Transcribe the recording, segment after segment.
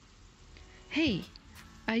Hey,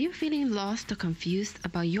 are you feeling lost or confused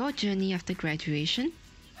about your journey after graduation?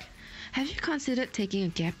 Have you considered taking a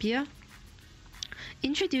gap year?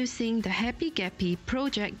 Introducing the Happy Gappy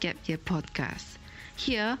Project Gap Year podcast.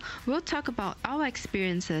 Here, we'll talk about our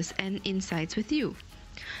experiences and insights with you.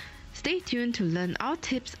 Stay tuned to learn our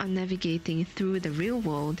tips on navigating through the real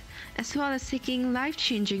world, as well as seeking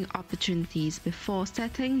life-changing opportunities before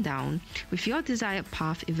settling down with your desired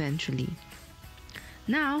path eventually.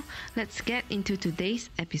 Now, let's get into today's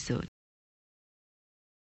episode.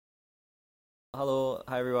 Hello,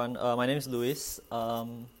 hi everyone. My name is Luis.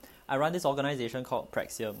 I run this organization called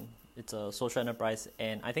Praxium. It's a social enterprise,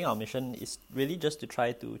 and I think our mission is really just to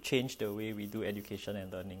try to change the way we do education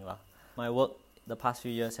and learning lah. My work the past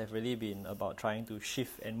few years have really been about trying to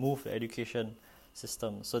shift and move the education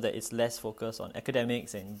system so that it's less focused on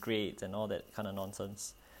academics and grades and all that kind of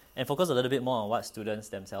nonsense, and focus a little bit more on what students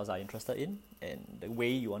themselves are interested in and the way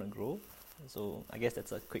you want to grow. So I guess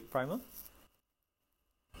that's a quick primer.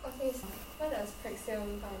 Okay, so what does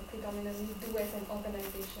Praxium predominantly do as an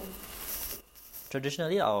organization?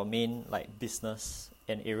 Traditionally, our main business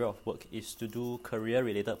and area of work is to do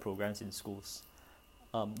career-related programs in schools.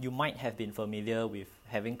 You might have been familiar with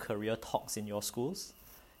having career talks in your schools.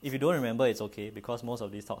 If you don't remember, it's okay because most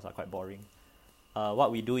of these talks are quite boring.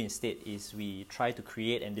 What we do instead is we try to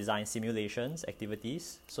create and design simulations,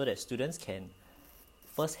 activities, so that students can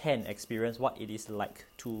first-hand experience what it is like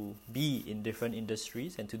to be in different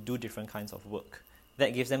industries and to do different kinds of work.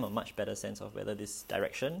 That gives them a much better sense of whether this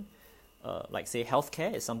direction, like say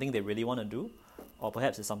healthcare, is something they really want to do, or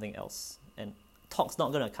perhaps it's something else. And talk's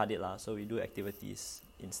not going to cut it, so we do activities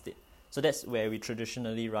instead. So that's where we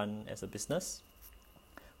traditionally run as a business.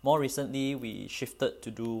 More recently, we shifted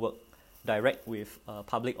to do work direct with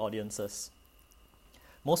public audiences.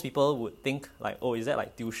 Most people would think is that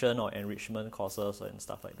like tuition or enrichment courses and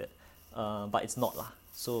stuff like that, but it's not lah.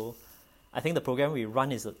 So I think the program we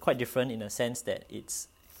run is quite different in a sense that it's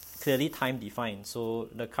clearly time defined. So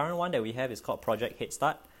the current one that we have is called Project Head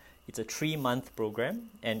Start. It's a 3-month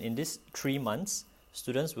program, and in this 3 months,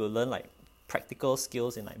 students will learn practical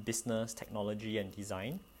skills in business, technology, and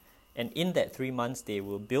design. And in that 3 months, they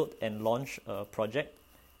will build and launch a project,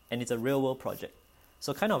 and it's a real-world project.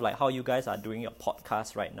 So kind of like how you guys are doing your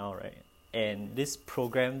podcast right now, right? And this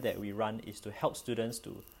program that we run is to help students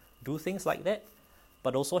to do things like that,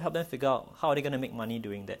 but also help them figure out how are they going to make money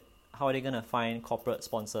doing that. How are they going to find corporate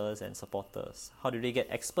sponsors and supporters? How do they get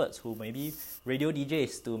experts who maybe radio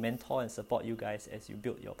DJs to mentor and support you guys as you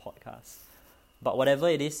build your podcast? But whatever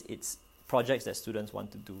it is, it's projects that students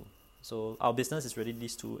want to do. So our business is really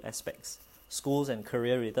these two aspects: schools and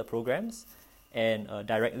career-related programs, and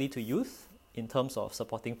directly to youth in terms of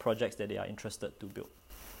supporting projects that they are interested to build.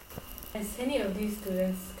 Has any of these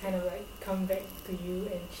students come back to you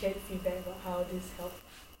and shared feedback about how this helped?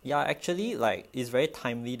 Yeah, actually, it's very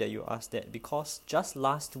timely that you asked that, because just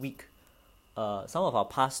last week, some of our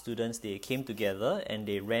past students, they came together and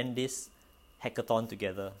they ran this hackathon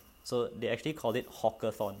together. So they actually called it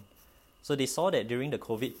Hawkathon. So they saw that during the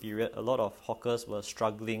COVID period, a lot of hawkers were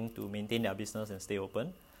struggling to maintain their business and stay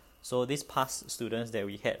open. So these past students that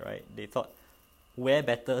we had, right, they thought, where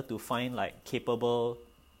better to find capable,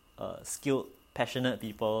 skilled, passionate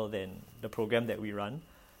people than the program that we run.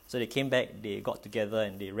 So they came back, they got together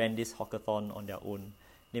and they ran this hackathon on their own.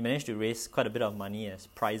 They managed to raise quite a bit of money as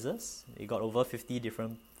prizes. They got over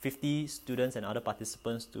 50 students and other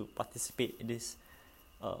participants to participate in this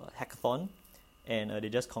hackathon, and they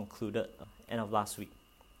just concluded end of last week.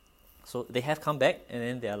 So they have come back, and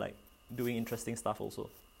then they are doing interesting stuff also.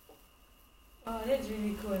 Oh, that's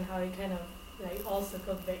really cool, and how it all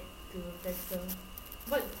circled back to Praxium.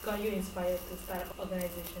 What got you inspired to start an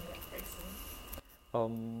organization like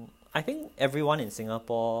Praxium? I think everyone in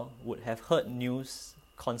Singapore would have heard news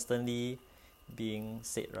constantly being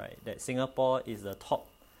said, right, that Singapore is the top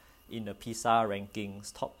in the PISA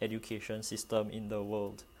rankings, top education system in the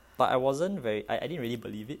world. But I didn't really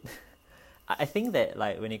believe it. I think that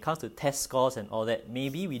when it comes to test scores and all that,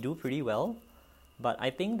 maybe we do pretty well. But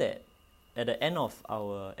I think that at the end of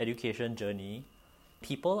our education journey,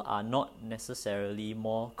 people are not necessarily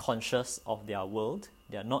more conscious of their world.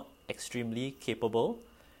 They are not extremely capable.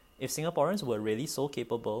 If Singaporeans were really so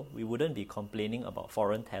capable, we wouldn't be complaining about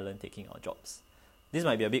foreign talent taking our jobs. This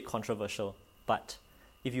might be a bit controversial, but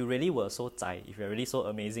if you really were so zai, if you're really so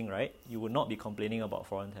amazing, right, you would not be complaining about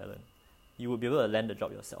foreign talent. You would be able to land the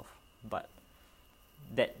job yourself. But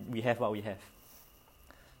that we have what we have.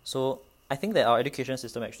 So I think that our education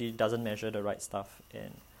system actually doesn't measure the right stuff,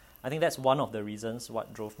 and I think that's one of the reasons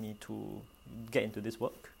what drove me to get into this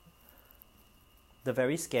work. The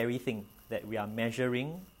very scary thing that we are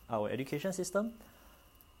measuring our education system,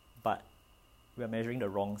 but we're measuring the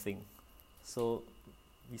wrong thing. So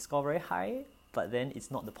we score very high, but then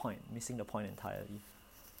it's not the point, missing the point entirely.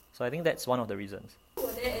 So I think that's one of the reasons.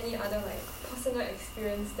 Were there any other personal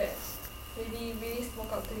experience that maybe really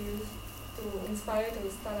spoke out to you to inspire you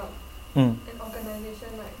to start up an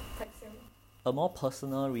organization like Praxium? A more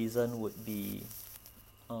personal reason would be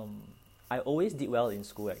I always did well in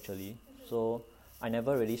school actually, so I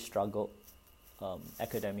never really struggled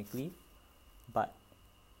academically, but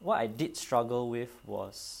what I did struggle with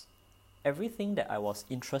was everything that I was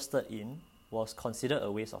interested in was considered a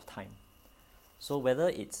waste of time. So whether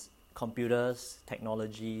it's computers,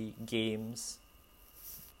 technology, games,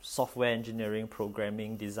 software engineering,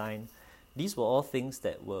 programming, design, these were all things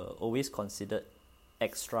that were always considered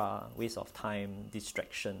extra, waste of time,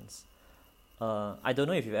 distractions. I don't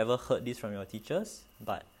know if you've ever heard this from your teachers,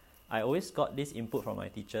 but I always got this input from my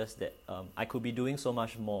teachers that I could be doing so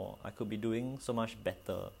much more, I could be doing so much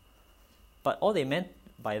better. But all they meant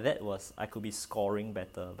by that was I could be scoring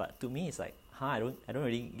better. But to me, it's like, I don't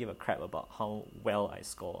really give a crap about how well I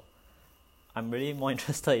score. I'm really more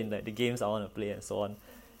interested in the games I want to play and so on.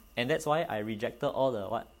 And that's why I rejected all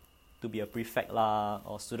the to be a prefect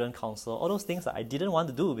or student council, all those things that I didn't want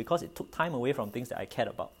to do because it took time away from things that I cared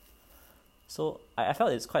about. So I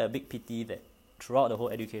felt it's quite a big pity that throughout the whole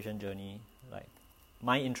education journey,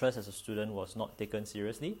 my interest as a student was not taken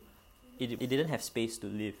seriously. It didn't have space to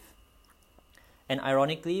live. And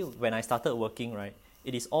ironically, when I started working,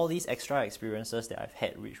 it is all these extra experiences that I've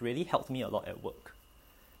had which really helped me a lot at work.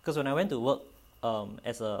 Because when I went to work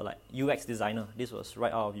as a UX designer, this was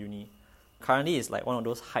right out of uni. Currently, it's one of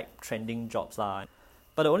those hype trending jobs lah.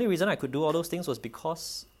 But the only reason I could do all those things was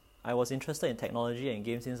because I was interested in technology and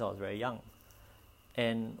games since I was very young.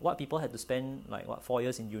 And what people had to spend 4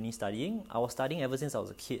 years in uni studying, I was studying ever since I was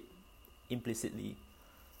a kid, implicitly.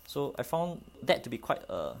 So I found that to be quite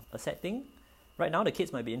a sad thing. Right now, the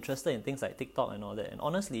kids might be interested in things like TikTok and all that. And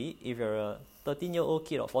honestly, if you're a 13-year-old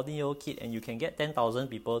kid or 14-year-old kid and you can get 10,000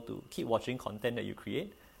 people to keep watching content that you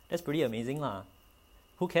create, that's pretty amazing lah.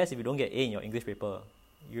 Who cares if you don't get A in your English paper?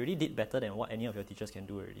 You already did better than what any of your teachers can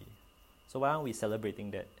do already. So why aren't we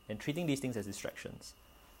celebrating that and treating these things as distractions?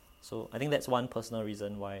 So I think that's one personal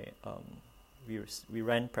reason why we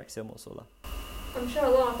ran Praxium also lah. I'm sure a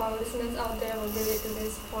lot of our listeners out there will relate to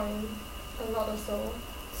this point a lot also.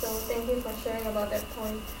 So thank you for sharing about that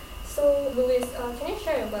point. So Louis, can you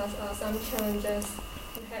share with us some challenges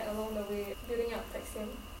you had along the way building up Praxium?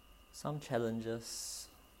 Some challenges.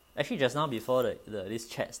 Actually, just now before this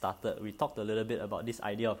chat started, we talked a little bit about this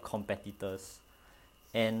idea of competitors.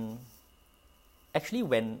 And actually,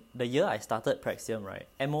 when the year I started Praxium,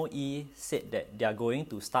 MOE said that they are going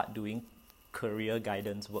to start doing career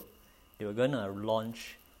guidance work. They were going to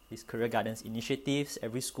launch these career guidance initiatives.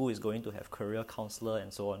 Every school is going to have career counselor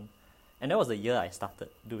and so on. And that was the year I started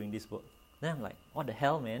doing this work. Then I'm like, what the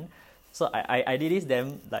hell, man? So I did this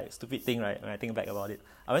damn stupid thing, when I think back about it.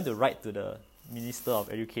 I went to write to the Minister of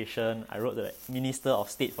Education. I wrote to the Minister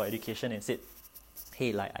of State for Education and said,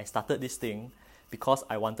 hey, I started this thing because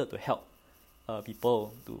I wanted to help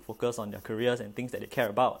people to focus on their careers and things that they care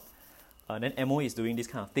about. Then MOE is doing this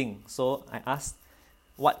kind of thing. So I asked,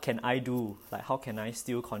 what can I do? How can I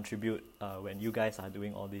still contribute when you guys are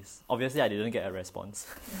doing all this? Obviously, I didn't get a response.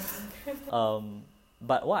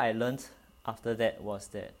 But what I learned after that was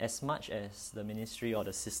that as much as the ministry or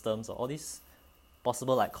the systems or all these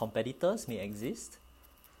possible competitors may exist,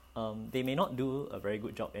 they may not do a very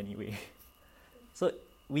good job anyway. So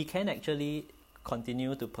we can actually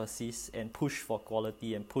continue to persist and push for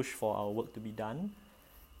quality and push for our work to be done.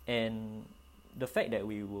 And the fact that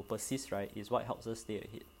we will persist, is what helps us stay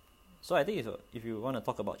ahead. So I think if you want to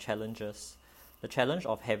talk about challenges, the challenge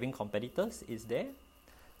of having competitors is there.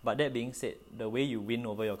 But that being said, the way you win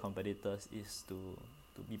over your competitors is to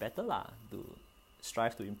be better to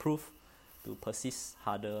strive to improve, to persist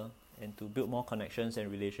harder, and to build more connections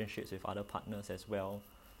and relationships with other partners as well.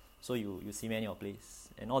 So you cement your place.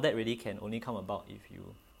 And all that really can only come about if you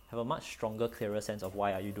have a much stronger, clearer sense of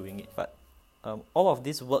why are you doing it. But all of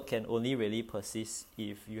this work can only really persist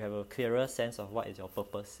if you have a clearer sense of what is your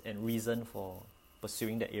purpose and reason for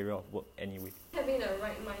pursuing that area of work anyway. Having the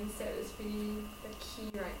right mindset is really the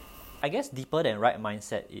key, right? I guess deeper than right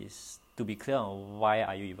mindset is to be clear on why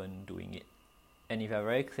are you even doing it. And if you're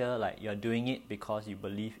very clear, you're doing it because you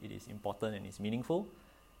believe it is important and it's meaningful,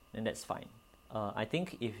 then that's fine. I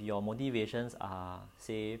think if your motivations are,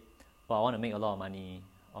 say, I want to make a lot of money,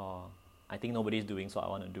 or I think nobody's doing so I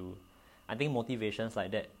want to do, I think motivations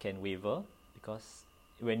like that can waver because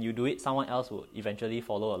when you do it, someone else will eventually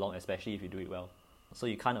follow along, especially if you do it well. So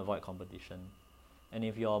you can't avoid competition. And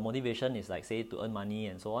if your motivation is like, say, to earn money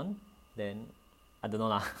and so on, then I don't know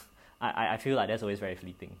lah. I feel like that's always very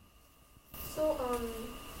fleeting. So,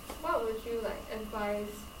 what would you like advise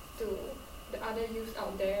to the other youths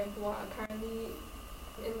out there who are currently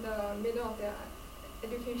in the middle of their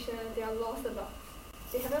education? They are lost about,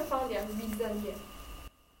 they haven't found their reason yet.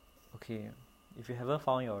 Okay, if you haven't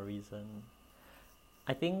found your reason,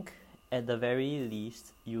 I think at the very least,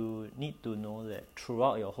 you need to know that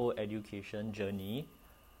throughout your whole education journey,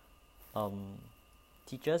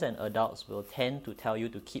 teachers and adults will tend to tell you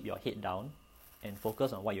to keep your head down and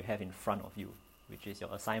focus on what you have in front of you, which is your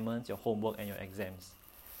assignments, your homework, and your exams.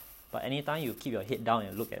 But anytime you keep your head down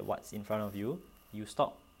and look at what's in front of you, you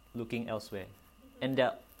stop looking elsewhere. And there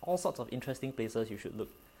are all sorts of interesting places you should look.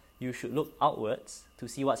 You should look outwards to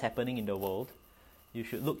see what's happening in the world. You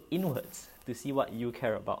should look inwards to see what you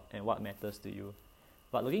care about and what matters to you.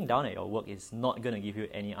 But looking down at your work is not going to give you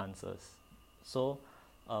any answers. So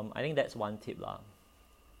I think that's one tip lah.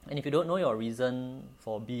 And if you don't know your reason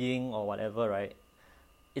for being or whatever, right,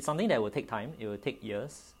 it's something that will take time. It will take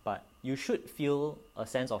years, but you should feel a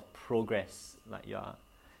sense of progress.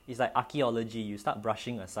 It's like archaeology. You start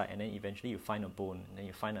brushing aside, and then eventually you find a bone, and then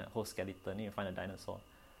you find a whole skeleton, then you find a dinosaur.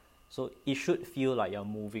 So it should feel like you're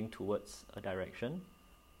moving towards a direction.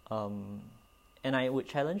 And I would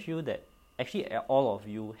challenge you that actually all of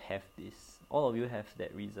you have this. All of you have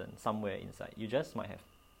that reason somewhere inside. You just might have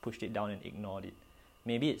pushed it down and ignored it.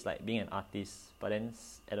 Maybe it's like being an artist, but then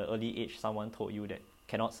at an early age, someone told you that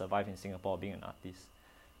cannot survive in Singapore being an artist.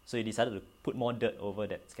 So you decided to put more dirt over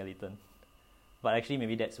that skeleton. But actually,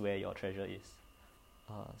 maybe that's where your treasure is.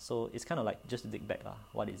 So it's kind of like just to dig back.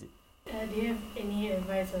 What is it? Do you have any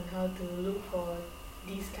advice on how to look for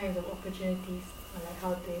these kinds of opportunities, or like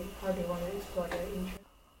how they want to explore their interest?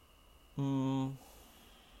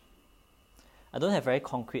 I don't have very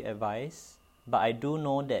concrete advice, but I do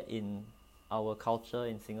know that in our culture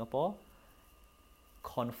in Singapore,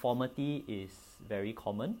 conformity is very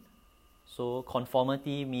common. So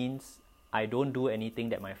conformity means I don't do anything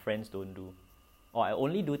that my friends don't do, or I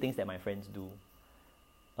only do things that my friends do.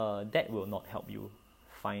 That will not help you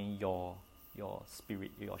find your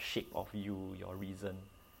spirit, your shape of you, your reason,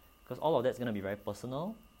 because all of that's going to be very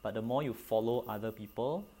personal. But the more you follow other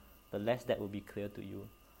people, the less that will be clear to you.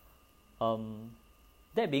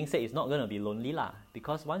 That being said, it's not going to be lonely lah,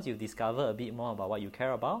 because once you discover a bit more about what you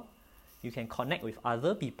care about, you can connect with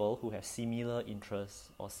other people who have similar interests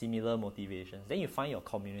or similar motivations. Then you find your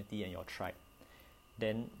community and your tribe.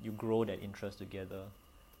 Then you grow that interest together.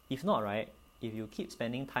 If not, right, if you keep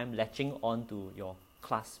spending time latching on to your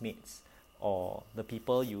classmates or the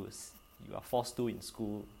people you are forced to in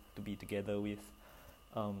school to be together with,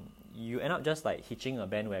 you end up just like hitching a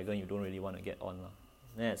bandwagon you don't really want to get on lah.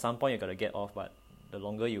 Then at some point you got to get off, but the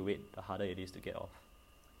longer you wait, the harder it is to get off.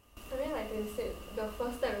 I mean, like you said, the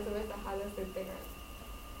first step is always the hardest to take, right?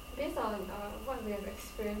 Based on what we have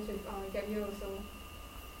experienced with gap year also,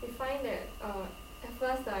 we find that at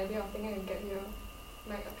first the idea of taking a gap year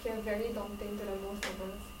might appear very daunting to the most of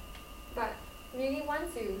us. But really,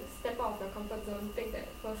 once you step out of your comfort zone, take that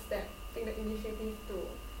first step, take the initiative to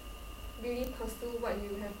really pursue what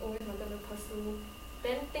you have always wanted to pursue,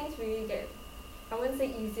 then things really get, I wouldn't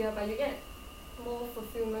say easier, but you get more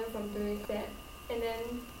fulfillment from doing that. And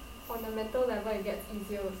then on the mental level, it gets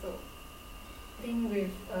easier also. I think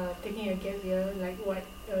with taking a gap year, like what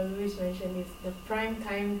Louis mentioned, is the prime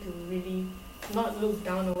time to really not look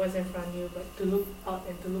down on what's in front of you, but to look out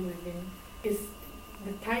and to look within. It's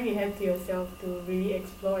the time you have to yourself to really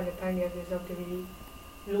explore, and the time you have to yourself to really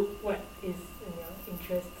look what is in your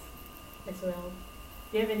interests as well.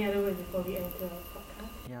 Do you have any other words before we end the podcast?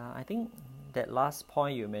 Yeah, I think that last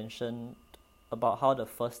point you mentioned about how the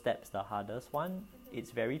first step's the hardest one,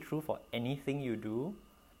 it's very true for anything you do.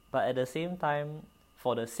 But at the same time,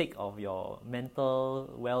 for the sake of your mental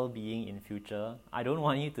well-being in future, I don't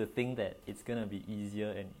want you to think that it's going to be easier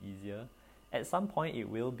and easier. At some point it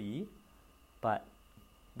will be, but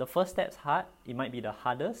the first step's hard. It might be the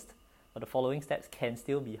hardest, but the following steps can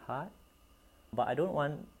still be hard. But I don't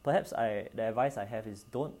want, the advice I have is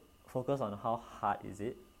don't focus on how hard is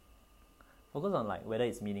it. Focus on like whether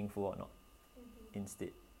it's meaningful or not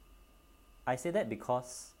instead. I say that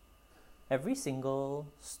because every single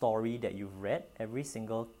story that you've read, every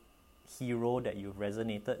single hero that you've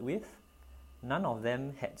resonated with, none of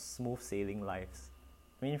them had smooth sailing lives.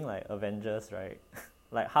 I mean, like Avengers, right?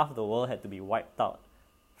 Like half the world had to be wiped out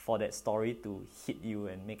for that story to hit you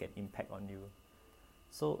and make an impact on you.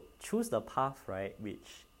 So choose the path, right,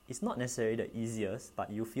 which is not necessarily the easiest,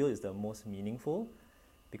 but you feel is the most meaningful,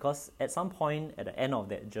 because at some point at the end of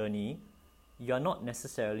that journey, you are not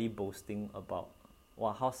necessarily boasting about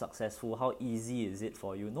wow, how successful, how easy is it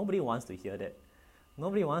for you? Nobody wants to hear that.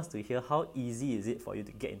 Nobody wants to hear how easy is it for you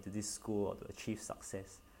to get into this school or to achieve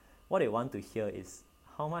success. What they want to hear is,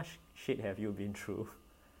 how much shit have you been through?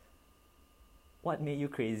 What made you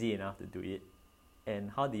crazy enough to do it? And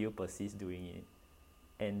how do you persist doing it?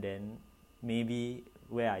 And then maybe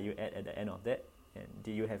where are you at the end of that? And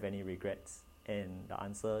do you have any regrets? And the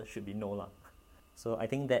answer should be no lah. So I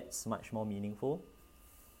think that's much more meaningful.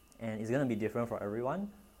 And it's going to be different for everyone.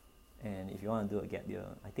 And if you want to do a gap year,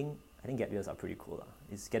 I think gap years are pretty cool lah.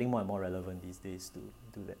 It's getting more and more relevant these days to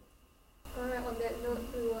do that. Alright, on that note,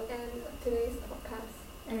 we will end today's podcast.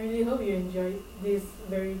 I really hope you enjoyed this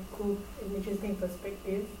very cool and interesting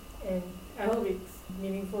perspective, and I hope it's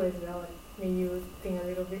meaningful as well and made you think a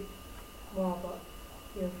little bit more about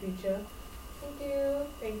your future. Thank you.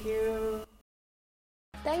 Thank you.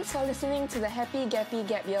 Thanks for listening to the Happy Gappy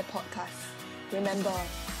Gap Year podcast. Remember,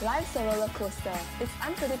 life's a roller coaster. It's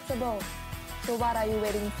unpredictable. So what are you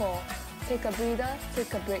waiting for? Take a breather,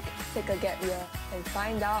 take a break, take a gap year, and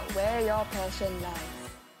find out where your passion lies.